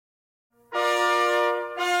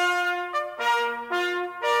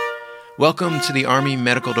Welcome to the Army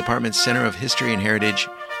Medical Department Center of History and Heritage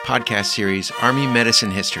podcast series, Army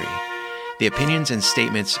Medicine History. The opinions and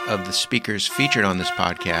statements of the speakers featured on this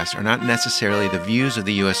podcast are not necessarily the views of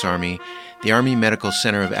the U.S. Army, the Army Medical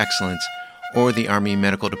Center of Excellence, or the Army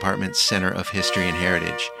Medical Department Center of History and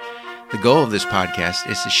Heritage. The goal of this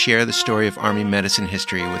podcast is to share the story of Army medicine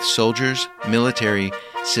history with soldiers, military,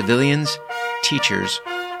 civilians, teachers,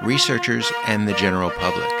 researchers, and the general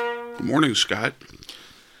public. Good morning, Scott.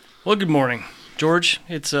 Well, good morning, George.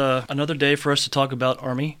 It's another day for us to talk about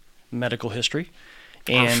Army medical history.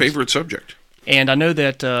 Our favorite subject. And I know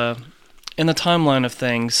that in the timeline of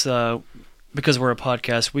things, because we're a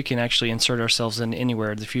podcast, we can actually insert ourselves in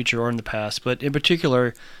anywhere in the future or in the past. But in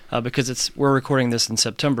particular, because we're recording this in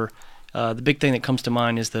September, the big thing that comes to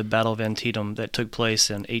mind is the Battle of Antietam that took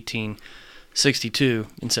place in 1862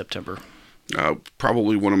 in September.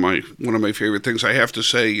 Probably one of my favorite things. I have to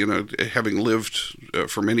say, having lived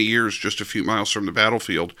for many years just a few miles from the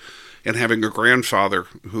battlefield, and having a grandfather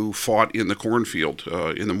who fought in the cornfield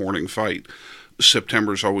in the morning fight,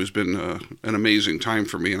 September's always been an amazing time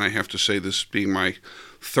for me. And I have to say, this being my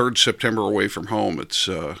third September away from home, it's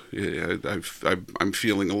I'm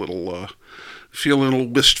feeling a little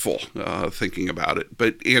wistful thinking about it.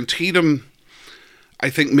 But Antietam, I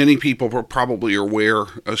think many people are probably aware,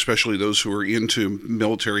 especially those who are into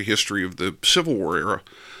military history of the Civil War era,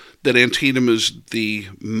 that Antietam is the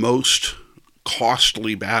most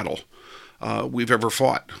costly battle we've ever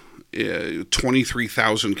fought.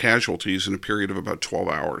 23,000 casualties in a period of about 12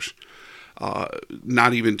 hours.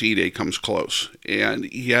 Not even D-Day comes close.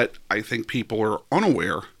 And yet, I think people are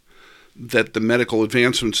unaware that the medical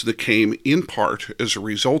advancements that came in part as a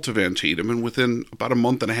result of Antietam, and within about a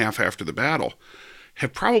month and a half after the battle,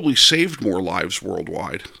 have probably saved more lives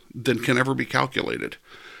worldwide than can ever be calculated,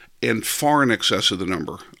 and far in excess of the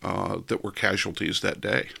number that were casualties that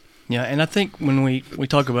day. Yeah, and I think when we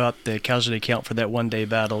talk about the casualty count for that one-day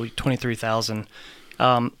battle, 23,000,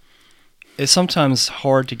 it's sometimes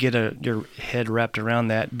hard to get your head wrapped around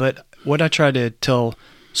that. But what I try to tell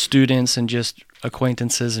students and just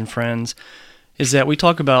acquaintances and friends is that we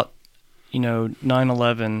talk about,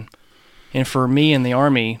 9/11, and for me in the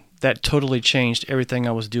Army, that totally changed everything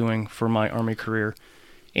I was doing for my Army career.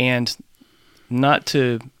 And not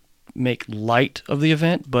to make light of the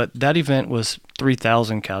event, but that event was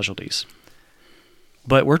 3,000 casualties.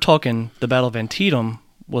 But we're talking the Battle of Antietam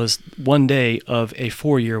was one day of a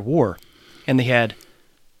 4-year war, and they had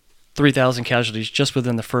 3,000 casualties just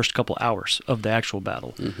within the first couple hours of the actual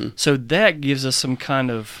battle. Mm-hmm. So that gives us some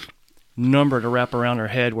kind of number to wrap around our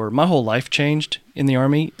head, where my whole life changed in the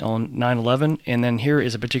Army on 9/11, and then here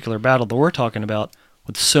is a particular battle that we're talking about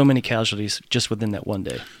with so many casualties just within that one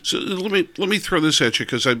day. So let me throw this at you,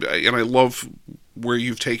 because I love where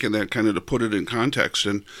you've taken that kind of to put it in context.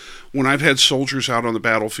 And when I've had soldiers out on the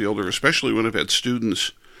battlefield, or especially when I've had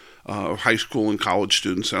students, high school and college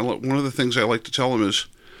students, one of the things I like to tell them is,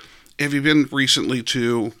 have you been recently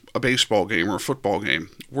to a baseball game or a football game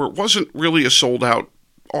where it wasn't really a sold-out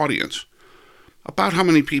audience? About how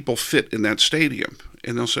many people fit in that stadium?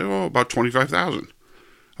 And they'll say, about 25,000.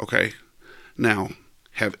 Okay. Now,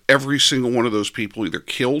 have every single one of those people either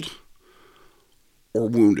killed or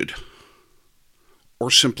wounded or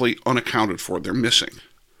simply unaccounted for. They're missing.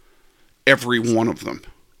 Every one of them.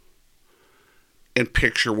 And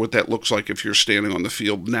picture what that looks like if you're standing on the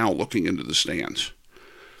field now looking into the stands.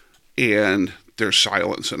 And there's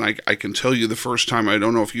silence. And I can tell you the first time, I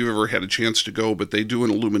don't know if you've ever had a chance to go, but they do an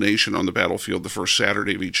illumination on the battlefield the first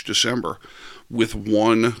Saturday of each December with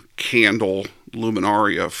one candle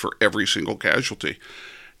luminaria for every single casualty.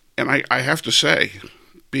 And I have to say,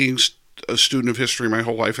 being a student of history my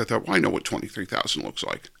whole life, I thought, I know what 23,000 looks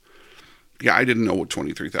like. Yeah, I didn't know what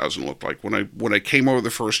 23,000 looked like. When I came over the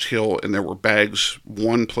first hill and there were bags,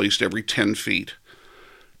 one placed every 10 feet,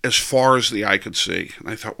 as far as the eye could see. And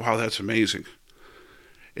I thought, wow, that's amazing.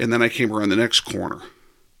 And then I came around the next corner,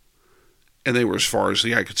 and they were as far as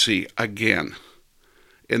the eye could see again.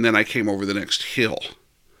 And then I came over the next hill,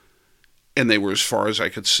 and they were as far as I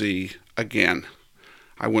could see again.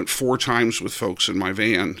 I went 4 times with folks in my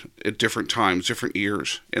van at different times, different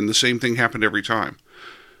years, and the same thing happened every time.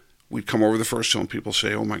 We'd come over the first hill, and people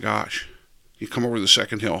say, oh my gosh. You come over the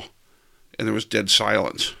second hill, and there was dead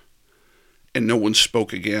silence, and no one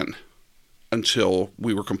spoke again until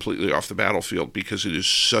we were completely off the battlefield, because it is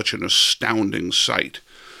such an astounding sight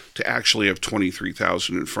to actually have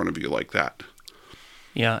 23,000 in front of you like that.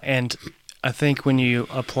 Yeah, and I think when you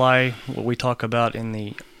apply what we talk about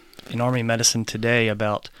in Army medicine today,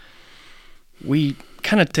 about we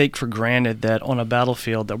kind of take for granted that on a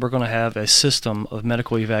battlefield that we're going to have a system of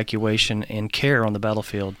medical evacuation and care on the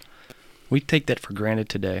battlefield. We take that for granted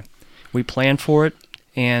today. We plan for it,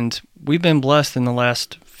 and we've been blessed in the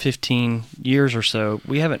last 15 years or so.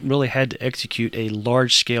 We haven't really had to execute a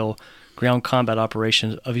large-scale ground combat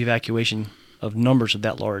operation of evacuation of numbers of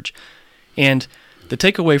that large. And the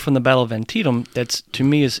takeaway from the Battle of Antietam, that's to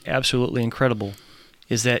me is absolutely incredible,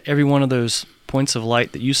 is that every one of those points of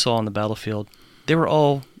light that you saw on the battlefield, they were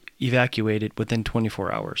all evacuated within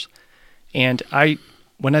 24 hours. And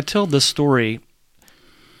when I tell this story,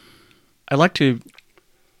 I like to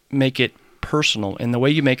make it personal. And the way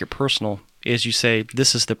you make it personal is you say,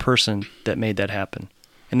 this is the person that made that happen.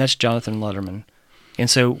 And that's Jonathan Letterman. And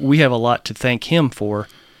so we have a lot to thank him for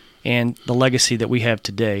and the legacy that we have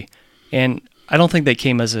today. And I don't think they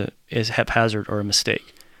came as haphazard or a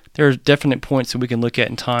mistake. There are definite points that we can look at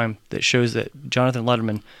in time that shows that Jonathan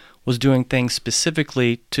Letterman was doing things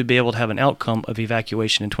specifically to be able to have an outcome of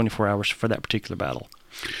evacuation in 24 hours for that particular battle.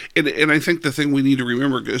 And I think the thing we need to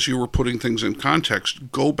remember, as you were putting things in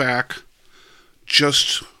context, go back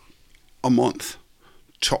just a month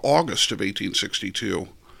to August of 1862,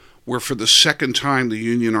 where for the second time the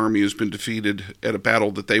Union Army has been defeated at a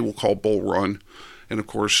battle that they will call Bull Run, and of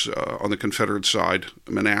course on the Confederate side,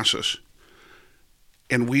 Manassas.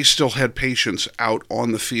 And we still had patients out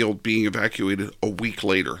on the field being evacuated a week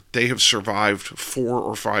later. They have survived 4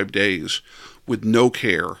 or 5 days with no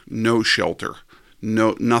care, no shelter,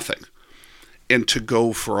 nothing. And to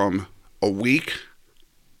go from a week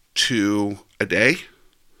to a day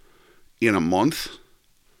in a month,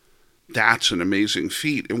 that's an amazing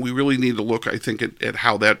feat. And we really need to look, I think, at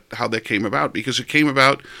how that came about, because it came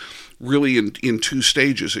about really in 2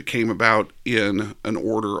 stages. It came about in an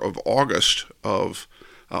order of August the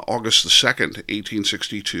 2nd,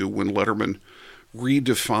 1862, when Letterman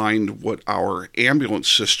redefined what our ambulance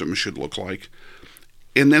system should look like.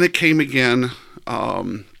 And then it came again,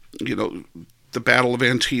 the Battle of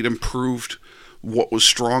Antietam proved what was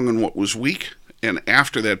strong and what was weak. And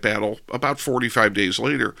after that battle, about 45 days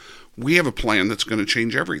later, we have a plan that's going to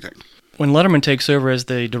change everything. When Letterman takes over as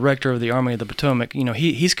the director of the Army of the Potomac,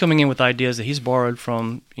 he's coming in with ideas that he's borrowed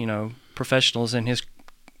from, professionals in his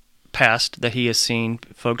past that he has seen,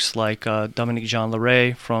 folks like Dominique Jean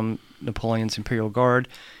Leray from Napoleon's Imperial Guard.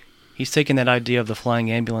 He's taken that idea of the flying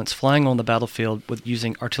ambulance, flying on the battlefield with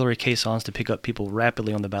using artillery caissons to pick up people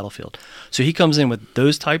rapidly on the battlefield. So he comes in with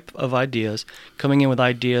those type of ideas, coming in with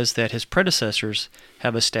ideas that his predecessors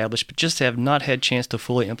have established, but just have not had chance to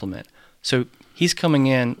fully implement. So he's coming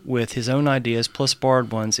in with his own ideas plus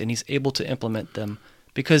borrowed ones, and he's able to implement them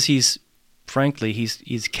because he's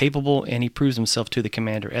capable, and he proves himself to the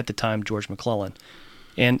commander at the time, George McClellan.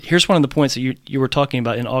 And here's one of the points that you were talking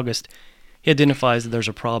about in August. He identifies that there's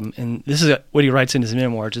a problem, and this is what he writes in his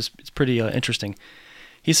memoirs. It's pretty interesting.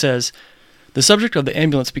 He says, "The subject of the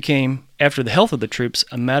ambulance became, after the health of the troops,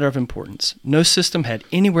 a matter of importance. No system had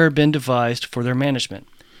anywhere been devised for their management.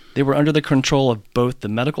 They were under the control of both the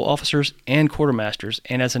medical officers and quartermasters,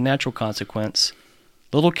 and as a natural consequence,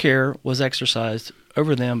 little care was exercised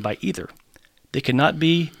over them by either. They could not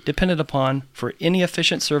be depended upon for any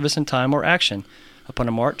efficient service in time or action upon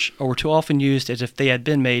a march, or were too often used as if they had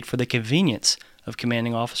been made for the convenience of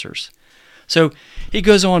commanding officers." So he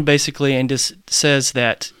goes on basically and just says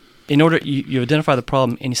that in order, you identify the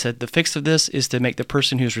problem, and he said the fix of this is to make the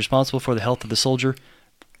person who's responsible for the health of the soldier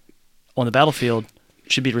on the battlefield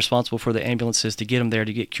should be responsible for the ambulances to get them there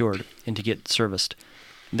to get cured and to get serviced.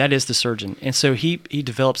 That is the surgeon. And so he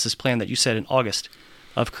develops this plan that you said in August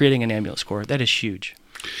of creating an ambulance corps. That is huge.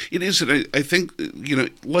 It is, and I think,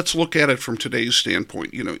 let's look at it from today's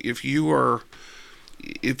standpoint. If you're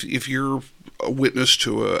a witness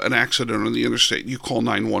to an accident on the interstate, you call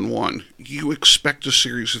 911. You expect a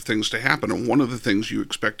series of things to happen, and one of the things you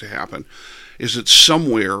expect to happen is that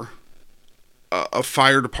somewhere a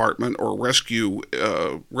fire department or rescue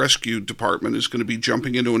department is going to be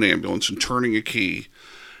jumping into an ambulance and turning a key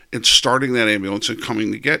and starting that ambulance and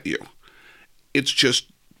coming to get you. It's just,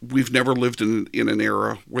 we've never lived in an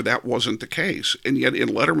era where that wasn't the case. And yet in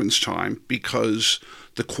Letterman's time, because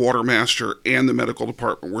the quartermaster and the medical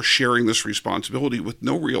department were sharing this responsibility with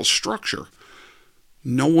no real structure,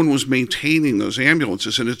 no one was maintaining those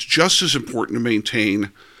ambulances. And it's just as important to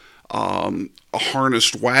maintain a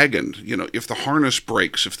harnessed wagon. If the harness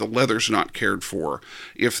breaks, if the leather's not cared for,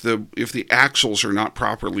 if the axles are not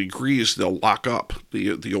properly greased, they'll lock up.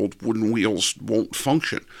 The old wooden wheels won't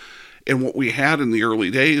function. And what we had in the early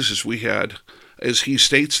days is we had, as he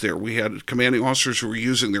states there, we had commanding officers who were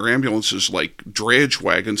using their ambulances like dredge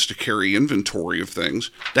wagons to carry inventory of things.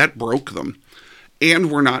 That broke them. And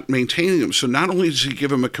we're not maintaining them. So not only does he give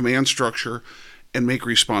them a command structure and make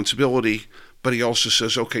responsibility, But he also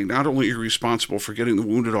says, okay, not only are you responsible for getting the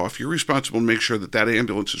wounded off, you're responsible to make sure that that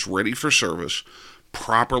ambulance is ready for service,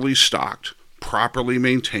 properly stocked, properly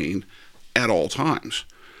maintained at all times.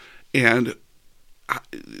 And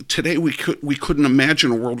today we couldn't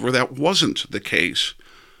imagine a world where that wasn't the case.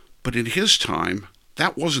 But in his time,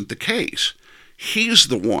 that wasn't the case. He's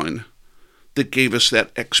the one that gave us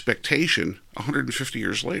that expectation 150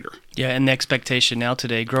 years later. Yeah, and the expectation now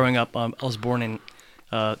today, growing up, I was born in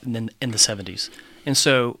the 70s. And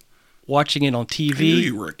so watching it on TV. I knew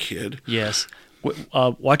you were a kid. Yes.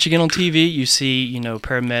 Watching it on TV, you see,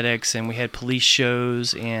 paramedics, and we had police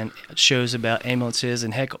shows and shows about ambulances,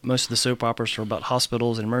 and heck, most of the soap operas are about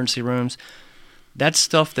hospitals and emergency rooms. That's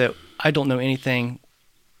stuff that I don't know anything.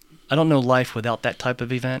 I don't know life without that type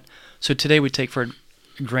of event. So today we take for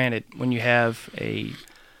granted when you have a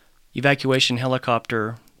evacuation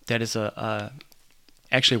helicopter that is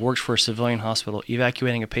actually works for a civilian hospital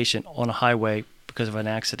evacuating a patient on a highway because of an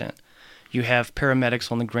accident. You have paramedics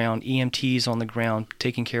on the ground, EMTs on the ground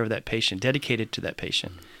taking care of that patient, dedicated to that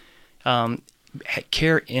patient.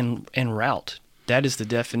 Care en route. That is the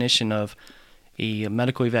definition of a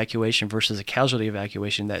medical evacuation versus a casualty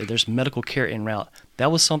evacuation. That there's medical care en route.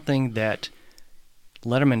 That was something that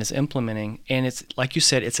Letterman is implementing, and it's like you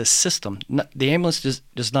said, it's a system. The ambulance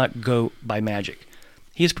does not go by magic.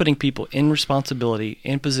 He is putting people in responsibility,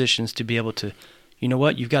 in positions to be able to, you know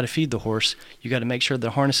what, you've got to feed the horse, you got to make sure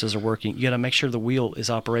the harnesses are working, you got to make sure the wheel is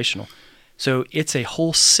operational. So it's a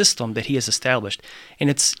whole system that he has established. And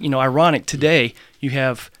it's, ironic, today you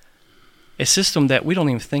have a system that we don't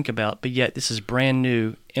even think about, but yet this is brand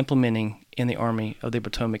new, implementing in the Army of the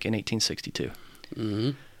Potomac in 1862. Mm-hmm.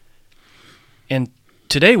 And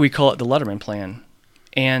today we call it the Letterman Plan,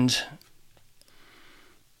 and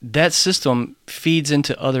that system feeds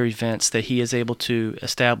into other events that he is able to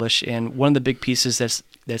establish. And one of the big pieces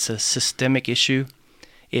that's a systemic issue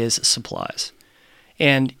is supplies.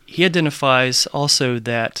 And he identifies also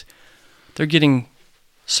that they're getting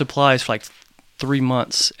supplies for like 3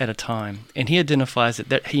 months at a time. And he identifies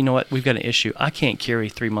that you know what, we've got an issue. I can't carry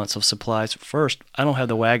 3 months of supplies. First, I don't have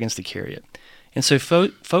the wagons to carry it. And so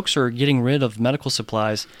folks are getting rid of medical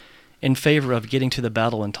supplies in favor of getting to the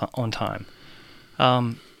battle on time.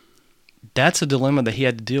 That's a dilemma that he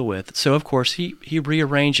had to deal with. So, of course, he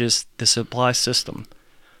rearranges the supply system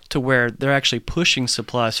to where they're actually pushing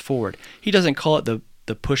supplies forward. He doesn't call it the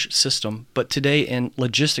push system, but today in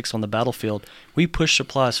logistics on the battlefield, we push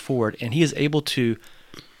supplies forward, and he is able to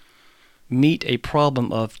meet a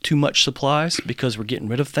problem of too much supplies because we're getting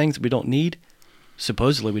rid of things we don't need,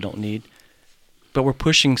 supposedly we don't need, but we're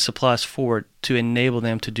pushing supplies forward to enable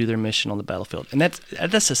them to do their mission on the battlefield. And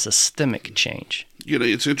that's a systemic change.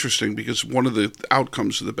 It's interesting because one of the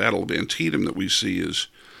outcomes of the Battle of Antietam that we see is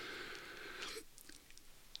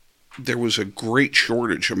there was a great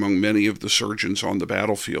shortage among many of the surgeons on the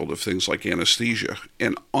battlefield of things like anesthesia.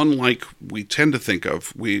 And unlike we tend to think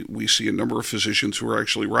of, we see a number of physicians who are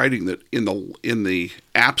actually writing that in the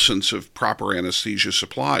absence of proper anesthesia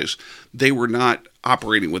supplies, they were not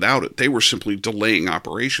operating without it. They were simply delaying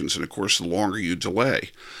operations. And of course, the longer you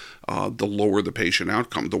delay, the lower the patient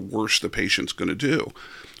outcome, the worse the patient's going to do.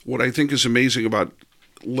 What I think is amazing about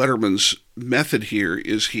Letterman's method here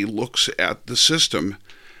is he looks at the system,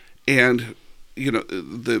 and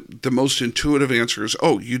the most intuitive answer is,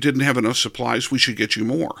 oh, you didn't have enough supplies, we should get you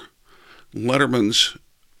more. Letterman's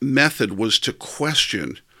method was to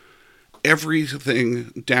question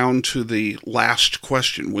everything down to the last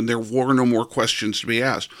question, when there were no more questions to be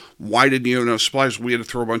asked. Why didn't you have enough supplies? We had to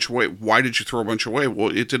throw a bunch away. Why did you throw a bunch away?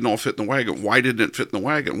 Well, it didn't all fit in the wagon. Why didn't it fit in the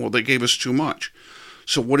wagon? Well, they gave us too much.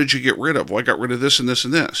 So what did you get rid of? Well, I got rid of this and this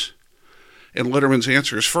and this. And Letterman's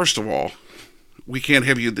answer is, first of all, we can't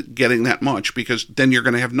have you getting that much because then you're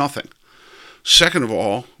going to have nothing. Second of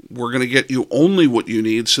all, we're going to get you only what you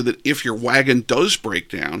need so that if your wagon does break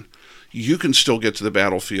down, you can still get to the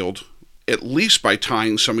battlefield, at least by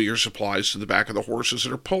tying some of your supplies to the back of the horses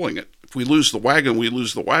that are pulling it. If we lose the wagon, we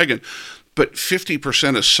lose the wagon. But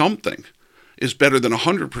 50% of something is better than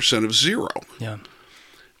 100% of zero. Yeah.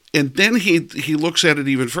 And then he looks at it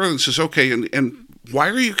even further and says, okay, and why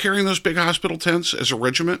are you carrying those big hospital tents as a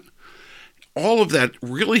regiment? All of that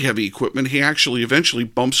really heavy equipment, he actually eventually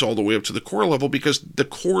bumps all the way up to the corps level because the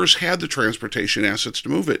corps had the transportation assets to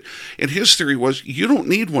move it. And his theory was, you don't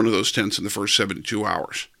need one of those tents in the first 72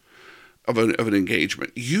 hours of an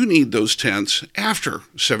engagement. You need those tents after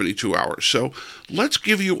 72 hours. So let's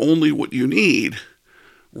give you only what you need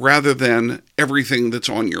rather than everything that's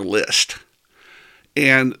on your list.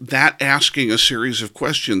 And that asking a series of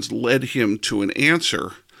questions led him to an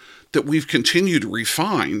answer that we've continued to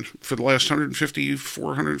refine for the last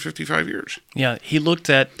 155 years. Yeah, he looked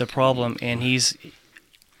at the problem, and he's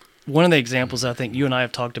one of the examples I think you and I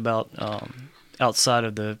have talked about outside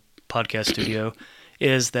of the podcast studio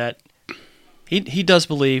is that he does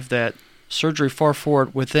believe that surgery far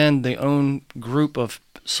forward within the own group of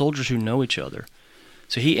soldiers who know each other.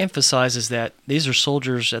 So he emphasizes that these are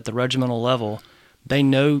soldiers at the regimental level. They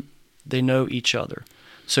know each other.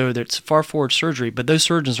 So that's far forward surgery, but those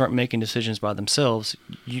surgeons aren't making decisions by themselves.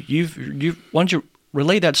 Why don't you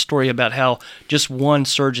relay that story about how just one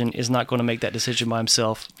surgeon is not going to make that decision by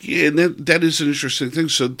himself? Yeah, and that is an interesting thing.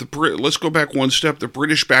 So let's go back one step. The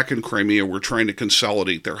British back in Crimea were trying to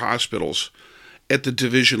consolidate their hospitals at the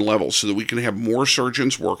division level so that we can have more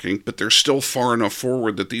surgeons working, but they're still far enough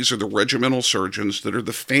forward that these are the regimental surgeons that are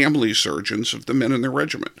the family surgeons of the men in their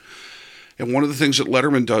regiment. And one of the things that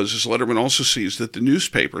Letterman does is Letterman also sees that the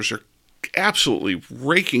newspapers are absolutely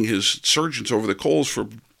raking his surgeons over the coals for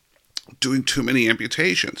doing too many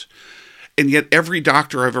amputations. And yet every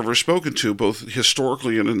doctor I've ever spoken to, both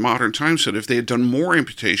historically and in modern times, said if they had done more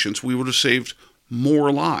amputations, we would have saved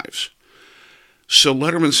more lives. So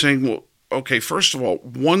Letterman's saying, well, okay, first of all,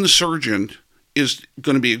 one surgeon is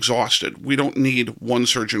going to be exhausted. We don't need one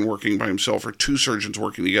surgeon working by himself or two surgeons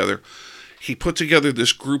working together. He put together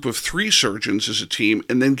this group of 3 surgeons as a team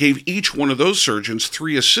and then gave each one of those surgeons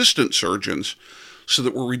 3 assistant surgeons so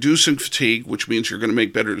that we're reducing fatigue, which means you're going to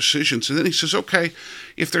make better decisions. And then he says, okay,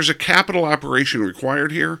 if there's a capital operation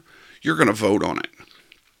required here, you're going to vote on it.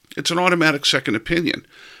 It's an automatic second opinion.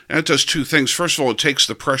 And it does 2 things. First of all, it takes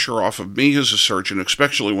the pressure off of me as a surgeon,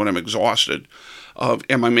 especially when I'm exhausted, of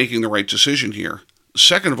am I making the right decision here?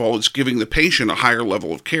 Second of all, it's giving the patient a higher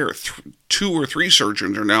level of care. 2 or 3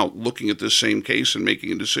 surgeons are now looking at this same case and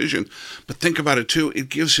making a decision. But think about it too, it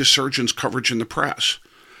gives his surgeons coverage in the press.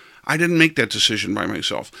 I didn't make that decision by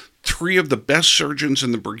myself. 3 of the best surgeons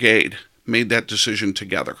in the brigade made that decision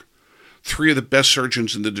together. 3 of the best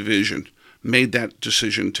surgeons in the division made that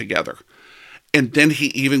decision together. And then he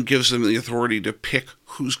even gives them the authority to pick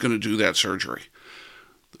who's going to do that surgery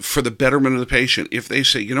for the betterment of the patient. If they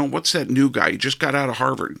say, what's that new guy? He just got out of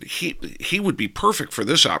Harvard. He would be perfect for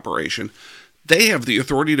this operation. They have the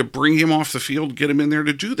authority to bring him off the field, get him in there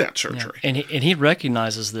to do that surgery. Yeah. And he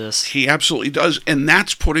recognizes this. He absolutely does. And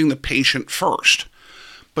that's putting the patient first,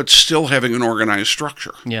 but still having an organized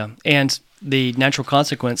structure. Yeah. And the natural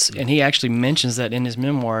consequence, and he actually mentions that in his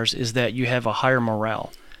memoirs, is that you have a higher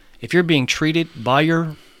morale. If you're being treated by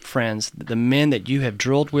your friends, the men that you have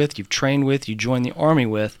drilled with, you've trained with, you joined the Army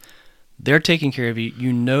with, they're taking care of you.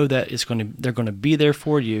 You know that they're going to be there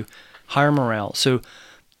for you. Higher morale. So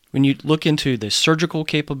when you look into the surgical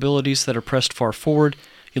capabilities that are pressed far forward,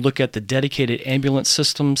 you look at the dedicated ambulance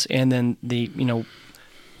systems, and then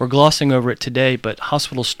we're glossing over it today, but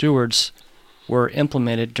hospital stewards were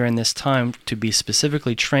implemented during this time to be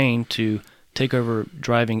specifically trained to take over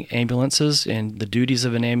driving ambulances and the duties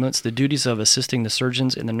of an ambulance, the duties of assisting the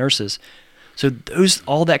surgeons and the nurses. So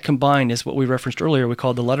all that combined is what we referenced earlier, we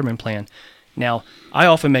call the Letterman Plan. Now, I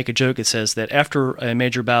often make a joke that says that after a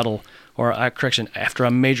major battle, after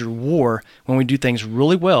a major war, when we do things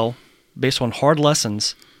really well, based on hard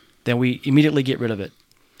lessons, then we immediately get rid of it.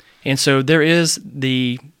 And so there is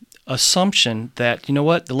the assumption that, the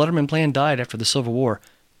Letterman Plan died after the Civil War.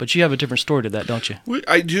 But you have a different story to that, don't you?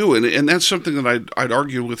 I do, and that's something that I'd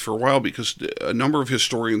argue with for a while, because a number of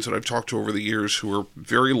historians that I've talked to over the years who are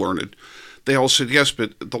very learned, they all said, yes,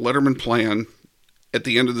 but the Letterman Plan at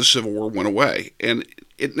the end of the Civil War went away. And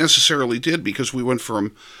it necessarily did, because we went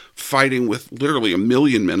from fighting with literally 1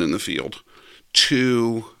 million men in the field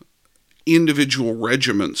to individual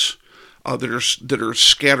regiments that are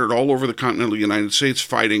scattered all over the continental United States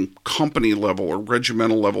fighting company level or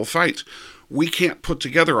regimental level fights. We can't put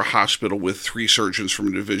together a hospital with 3 surgeons from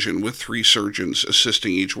a division, with 3 surgeons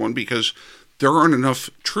assisting each one, because there aren't enough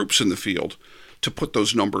troops in the field to put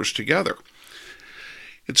those numbers together.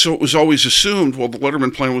 And so it was always assumed, well, the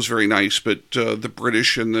Letterman Plan was very nice, but the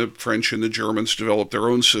British and the French and the Germans developed their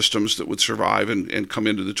own systems that would survive and come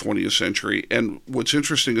into the 20th century. And what's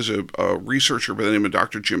interesting is a researcher by the name of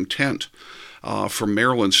Dr. Jim Tent from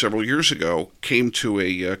Maryland several years ago came to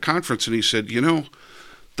a conference, and he said,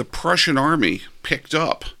 the Prussian army picked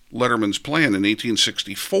up Letterman's plan in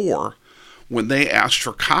 1864 when they asked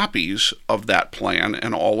for copies of that plan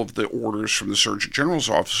and all of the orders from the Surgeon General's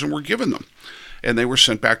office, and were given them. And they were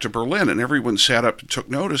sent back to Berlin, and everyone sat up and took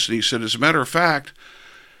notice. And he said, as a matter of fact,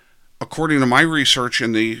 according to my research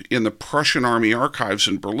in the Prussian army archives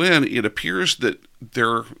in Berlin, it appears that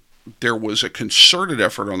there was a concerted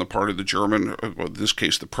effort on the part of the German, or in this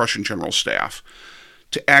case the Prussian general staff,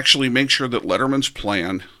 to actually make sure that Letterman's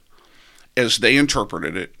plan as they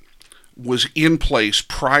interpreted it, was in place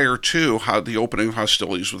prior to the opening of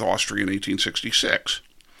hostilities with Austria in 1866.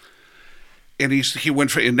 And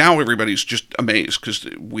and now everybody's just amazed because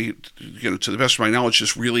to the best of my knowledge,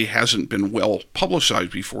 this really hasn't been well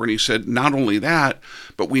publicized before. And he said, not only that,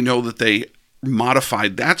 but we know that they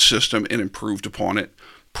modified that system and improved upon it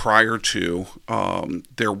prior to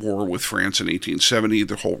their war with France in 1870,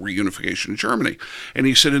 the whole reunification of Germany. And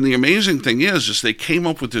he said, and the amazing thing is they came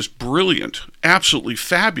up with this brilliant, absolutely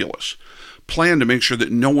fabulous plan to make sure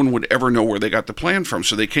that no one would ever know where they got the plan from.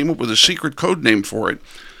 So they came up with a secret code name for it,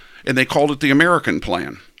 and they called it the American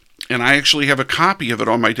Plan. And I actually have a copy of it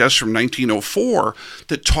on my desk from 1904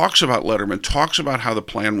 that talks about Letterman, talks about how the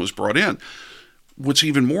plan was brought in. What's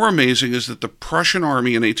even more amazing is that the Prussian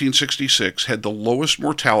army in 1866 had the lowest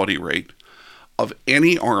mortality rate of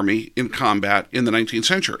any army in combat in the 19th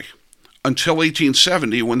century. Until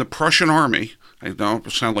 1870, when the Prussian army, I know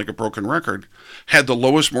it sounds like a broken record, had the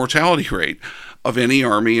lowest mortality rate of any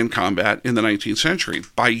army in combat in the 19th century.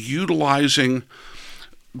 By utilizing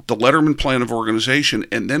the Letterman plan of organization,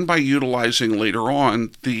 and then by utilizing later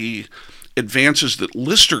on the advances that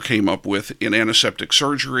Lister came up with in antiseptic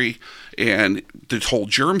surgery and the whole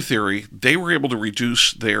germ theory, they were able to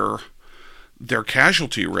reduce their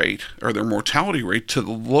casualty rate or their mortality rate to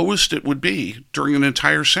the lowest it would be during an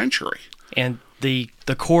entire century. And the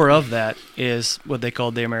core of that is what they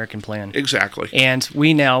called the American Plan. Exactly. And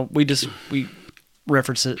we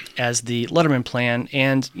reference it as the Letterman Plan.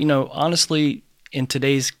 And honestly, in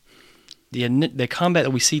today's the combat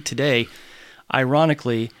that we see today,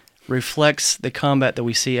 ironically, reflects the combat that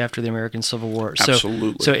we see after the American Civil War.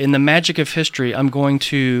 Absolutely. So in the magic of history, I'm going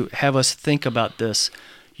to have us think about this.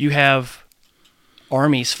 You have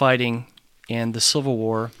armies fighting in the Civil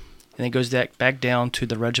War, and it goes back down to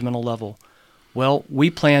the regimental level. Well, we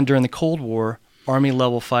planned during the Cold War army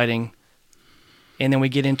level fighting, and then we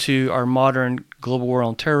get into our modern global war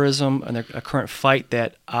on terrorism and a current fight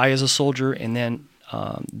that I, as a soldier, and then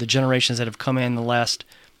the generations that have come in the last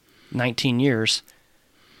 19 years,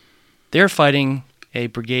 they're fighting a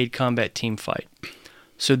brigade combat team fight.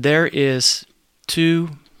 So there is 2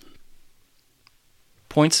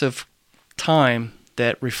 points of time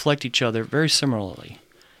that reflect each other very similarly.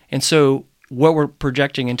 And so what we're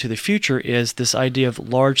projecting into the future is this idea of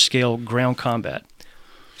large-scale ground combat.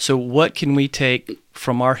 So what can we take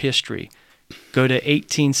from our history? Go to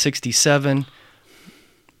 1867,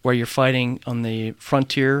 where you're fighting on the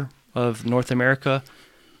frontier of North America,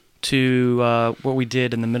 to what we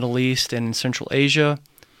did in the Middle East and in Central Asia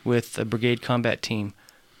with a brigade combat team.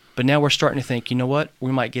 But now we're starting to think, you know what?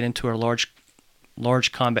 We might get into a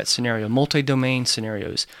large combat scenario, multi-domain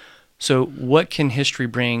scenarios. So what can history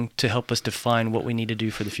bring to help us define what we need to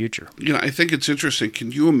do for the future? I think it's interesting.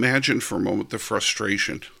 Can you imagine for a moment the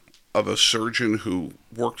frustration of a surgeon who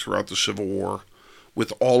worked throughout the Civil War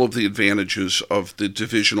with all of the advantages of the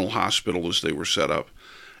divisional hospital as they were set up,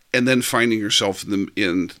 and then finding yourself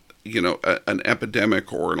in an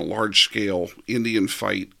epidemic or in a large-scale Indian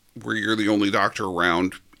fight where you're the only doctor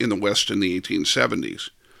around in the West in the 1870s.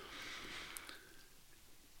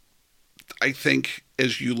 I think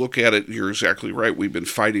as you look at it, you're exactly right. We've been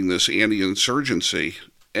fighting this anti-insurgency,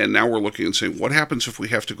 and now we're looking and saying, what happens if we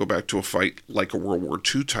have to go back to a fight like a World War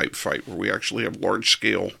II type fight where we actually have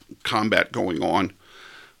large-scale combat going on?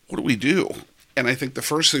 What do we do? And I think the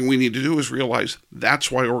first thing we need to do is realize that's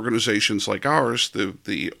why organizations like ours,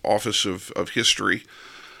 the Office of History,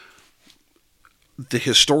 the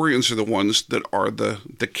historians are the ones that are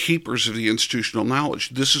the keepers of the institutional knowledge.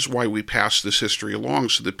 This is why we pass this history along,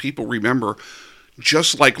 so that people remember,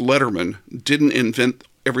 just like Letterman didn't invent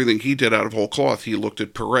everything he did out of whole cloth. He looked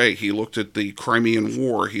at Perret, he looked at the Crimean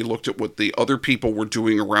War, he looked at what the other people were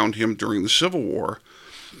doing around him during the Civil War.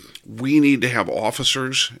 We need to have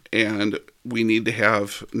officers and we need to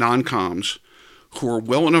have non-coms who are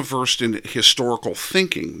well enough versed in historical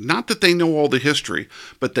thinking. Not that they know all the history,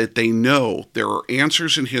 but that they know there are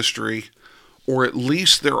answers in history, or at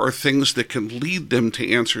least there are things that can lead them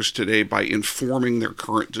to answers today by informing their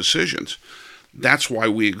current decisions. That's why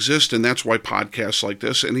we exist, and that's why podcasts like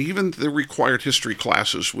this, and even the required history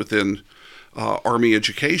classes within Army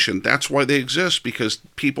education, that's why they exist, because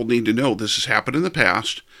people need to know this has happened in the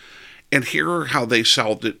past, and here are how they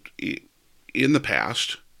solved it in the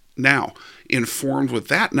past. Now, informed with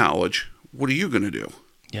that knowledge, what are you going to do?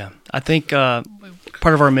 Yeah, I think part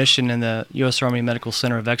of our mission in the U.S. Army Medical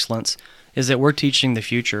Center of Excellence is that we're teaching the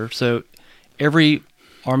future. So every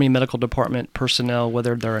Army Medical Department personnel,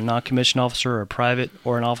 whether they're a non-commissioned officer or a private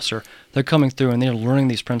or an officer, they're coming through and they're learning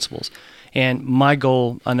these principles. And my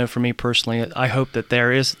goal, I know for me personally, I hope that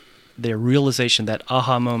there is the realization, that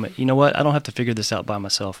aha moment. You know what? I don't have to figure this out by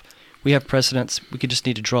myself. We have precedents. We could just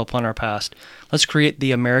need to draw upon our past. Let's create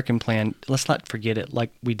the American plan. Let's not forget it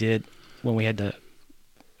like we did when we had to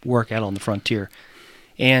work out on the frontier.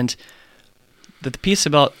 And the piece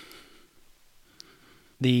about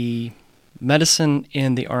the medicine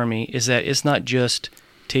in the Army is that it's not just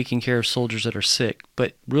taking care of soldiers that are sick,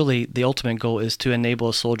 but really the ultimate goal is to enable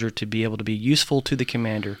a soldier to be able to be useful to the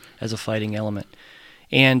commander as a fighting element.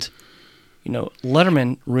 And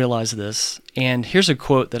Letterman realized this, and here's a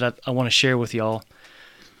quote that I want to share with y'all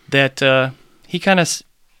that he kind of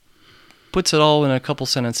puts it all in a couple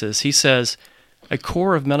sentences. He says, "A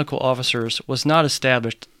corps of medical officers was not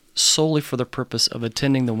established solely for the purpose of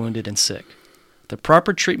attending the wounded and sick. The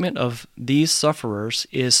proper treatment of these sufferers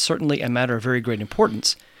is certainly a matter of very great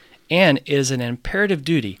importance, and is an imperative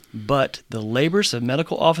duty, but the labors of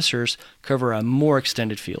medical officers cover a more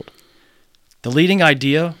extended field. The leading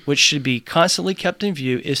idea, which should be constantly kept in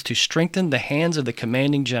view, is to strengthen the hands of the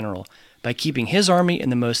commanding general by keeping his army in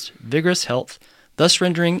the most vigorous health, thus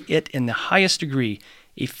rendering it in the highest degree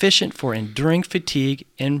efficient for enduring fatigue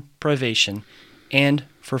and privation, and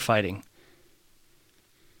for fighting,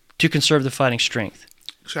 to conserve the fighting strength."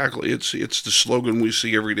 Exactly. It's the slogan we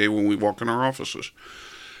see every day when we walk in our offices.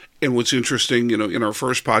 And what's interesting, in our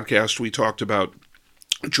first podcast, we talked about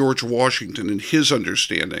George Washington and his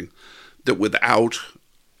understanding that without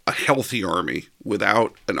a healthy army,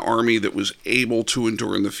 without an army that was able to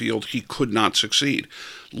endure in the field, he could not succeed.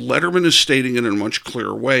 Letterman is stating it in a much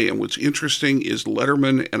clearer way. And what's interesting is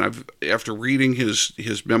Letterman, and after reading his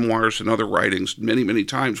memoirs and other writings many, many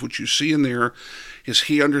times, what you see in there is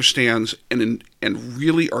he understands and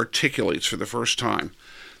really articulates for the first time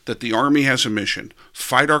that the Army has a mission: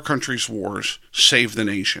 fight our country's wars, save the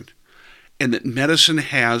nation. And that medicine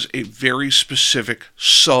has a very specific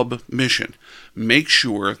sub-mission: make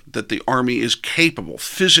sure that the Army is capable,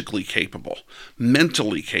 physically capable,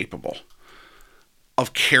 mentally capable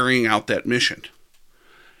of carrying out that mission.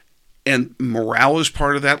 And morale is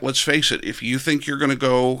part of that. Let's face it, if you think you're going to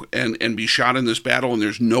go and be shot in this battle and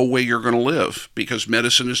there's no way you're going to live because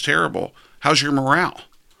medicine is terrible, how's your morale?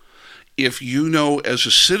 If you know as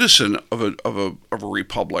a citizen of a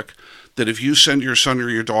republic that if you send your son or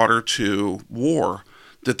your daughter to war,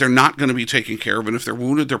 that they're not going to be taken care of, and if they're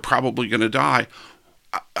wounded, they're probably going to die,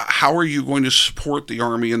 how are you going to support the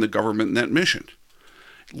Army and the government in that mission?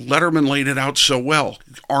 Letterman laid it out so well.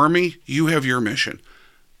 Army, you have your mission.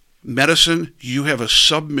 Medicine, you have a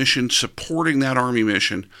sub-mission supporting that Army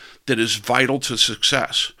mission that is vital to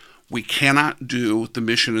success. We cannot do the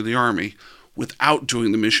mission of the Army without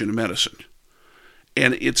doing the mission of medicine.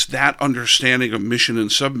 And it's that understanding of mission and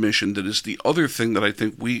submission that is the other thing that I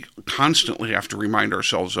think we constantly have to remind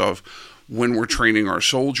ourselves of when we're training our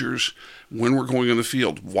soldiers, when we're going in the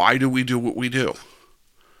field. Why do we do what we do?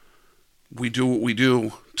 We do what we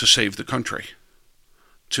do to save the country,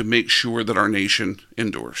 to make sure that our nation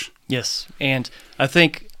endures. Yes, and I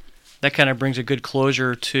think that kind of brings a good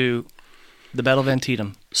closure to the Battle of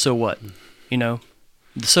Antietam. So what? The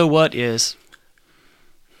so what is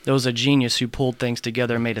there was a genius who pulled things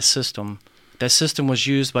together and made a system. That system was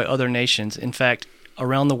used by other nations. In fact,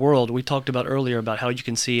 around the world, we talked about earlier about how you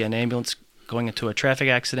can see an ambulance going into a traffic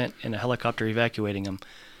accident and a helicopter evacuating them.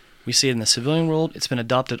 We see it in the civilian world. It's been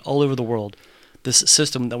adopted all over the world, this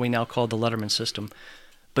system that we now call the Letterman system.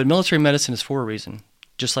 But military medicine is for a reason.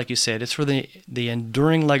 Just like you said, it's for the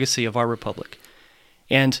enduring legacy of our republic.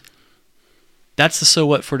 And that's the so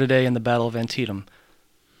what for today in the Battle of Antietam.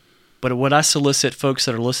 But what I solicit folks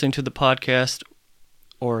that are listening to the podcast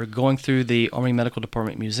or going through the Army Medical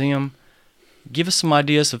Department Museum, give us some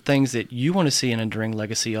ideas of things that you want to see an enduring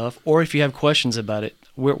legacy of, or if you have questions about it,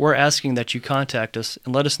 we're asking that you contact us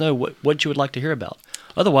and let us know what you would like to hear about.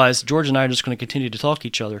 Otherwise, George and I are just going to continue to talk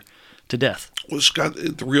each other to death. Well, Scott,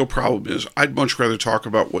 the real problem is I'd much rather talk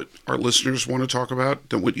about what our listeners want to talk about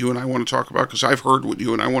than what you and I want to talk about, because I've heard what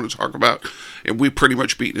you and I want to talk about, and we've pretty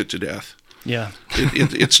much beaten it to death. Yeah.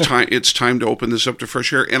 It's time. It's time to open this up to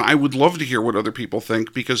fresh air, and I would love to hear what other people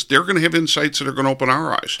think, because they're going to have insights that are going to open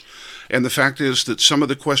our eyes. And the fact is that some of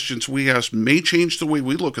the questions we ask may change the way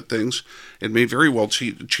we look at things, and may very well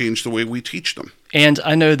change the way we teach them. And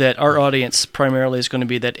I know that our audience primarily is going to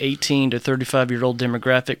be that 18 to 35-year-old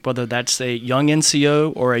demographic, whether that's a young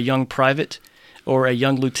NCO or a young private or a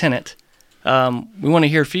young lieutenant. We want to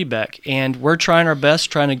hear feedback, and we're trying our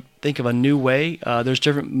best, trying to think of a new way. There's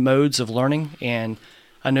different modes of learning, and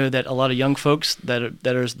I know that a lot of young folks that are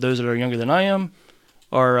those that are younger than I am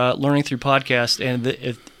are learning through podcasts. And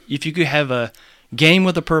if you could have a game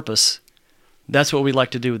with a purpose, that's what we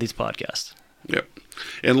like to do with these podcasts. Yep.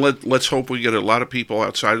 And let's hope we get a lot of people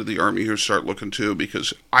outside of the Army who start looking too,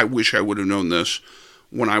 because I wish I would have known this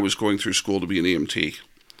when I was going through school to be an EMT.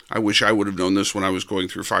 I wish I would have known this when I was going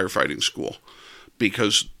through firefighting school,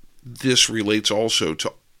 because this relates also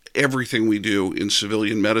to everything we do in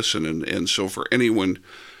civilian medicine. And so for anyone,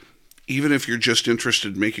 even if you're just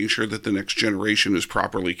interested in making sure that the next generation is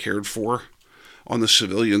properly cared for on the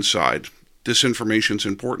civilian side, this information is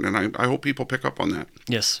important, and I hope people pick up on that.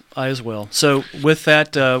 Yes, I as well. So with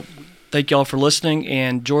that, thank you all for listening.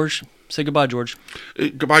 And George, say goodbye, George.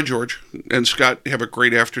 Goodbye, George. And Scott, have a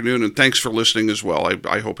great afternoon, and thanks for listening as well.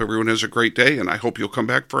 I hope everyone has a great day, and I hope you'll come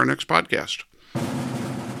back for our next podcast.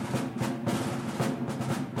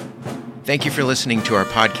 Thank you for listening to our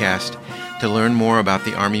podcast. To learn more about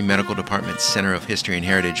the Army Medical Department Center of History and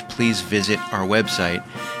Heritage, please visit our website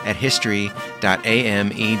at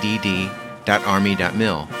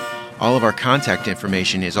history.amedd.army.mil. All of our contact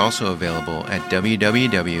information is also available at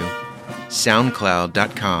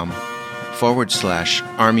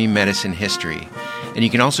www.soundcloud.com/Army Medicine History. And you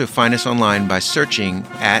can also find us online by searching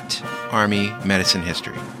at Army Medicine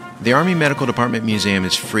History. The Army Medical Department Museum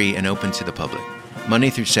is free and open to the public, Monday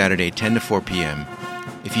through Saturday, 10 to 4 p.m.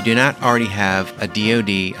 If you do not already have a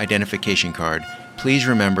DoD identification card, please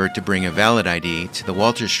remember to bring a valid ID to the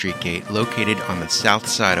Walter Street Gate located on the south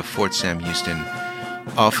side of Fort Sam Houston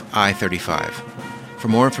off I-35. For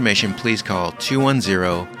more information, please call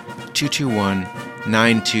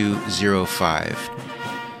 210-221-9205.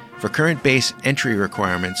 For current base entry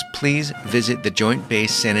requirements, please visit the Joint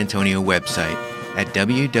Base San Antonio website at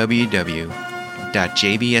www.jbsa.mil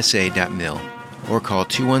or call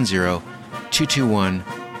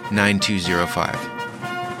 210-221-9205.